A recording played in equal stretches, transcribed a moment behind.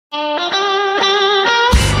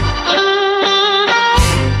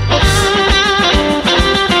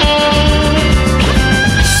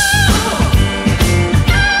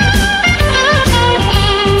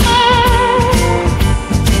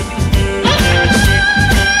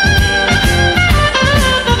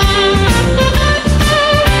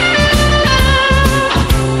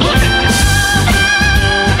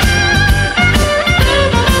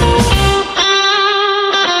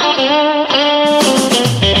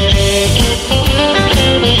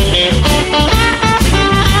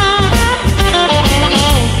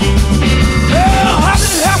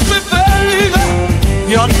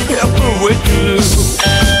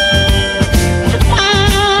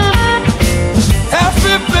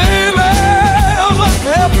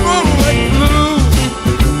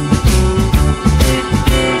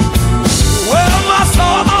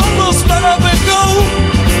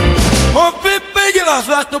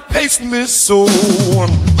Like to pace me so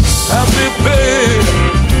happy, babe,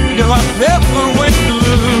 you I never went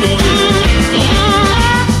through.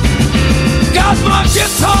 Got my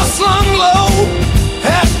guitar slung low,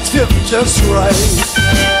 hat tipped just right.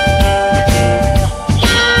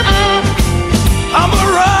 I'm a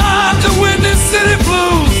ride to Windy City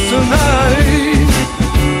Blues tonight.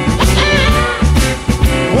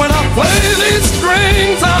 When I play these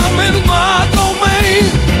strings, I'm in my domain.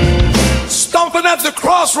 Stomping at the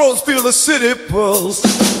crossroads, feel the city pulse.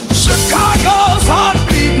 Chicago's heart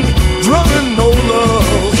beating, drumming no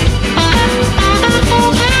love.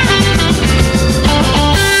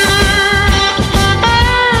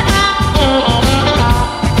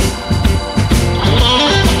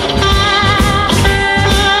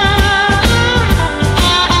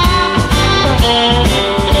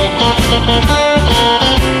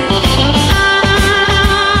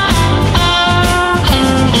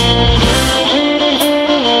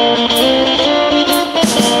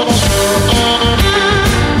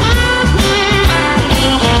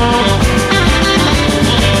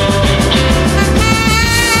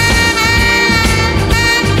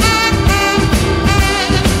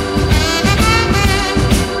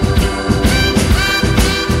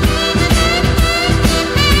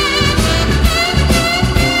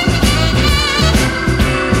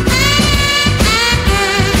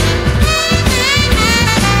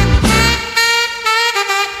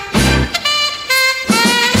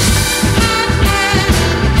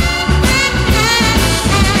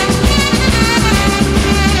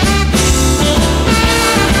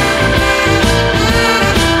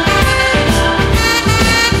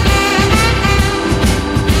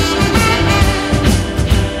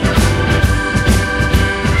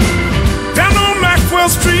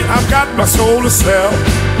 I've got my soul to sell.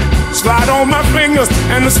 Slide on my fingers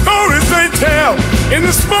and the stories they tell. In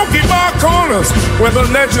the smoky bar corners where the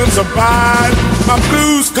legends abide. My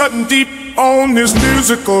blues cutting deep on this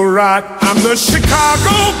musical ride. I'm the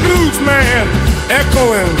Chicago blues man,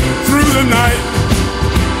 echoing through the night.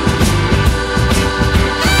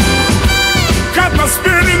 Got my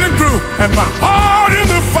spirit in the groove and my heart in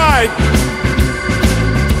the fight.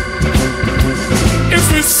 It's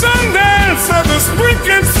the Sundance of the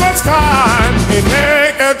sprinkling sunshine. In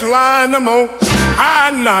there at the line, I'm on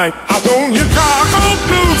high night. I'm on Chicago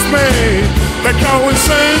blues, man. That going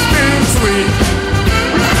says being sweet.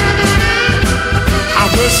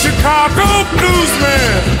 I'm the Chicago blues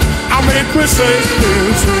man. I make mistakes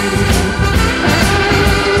being sweet.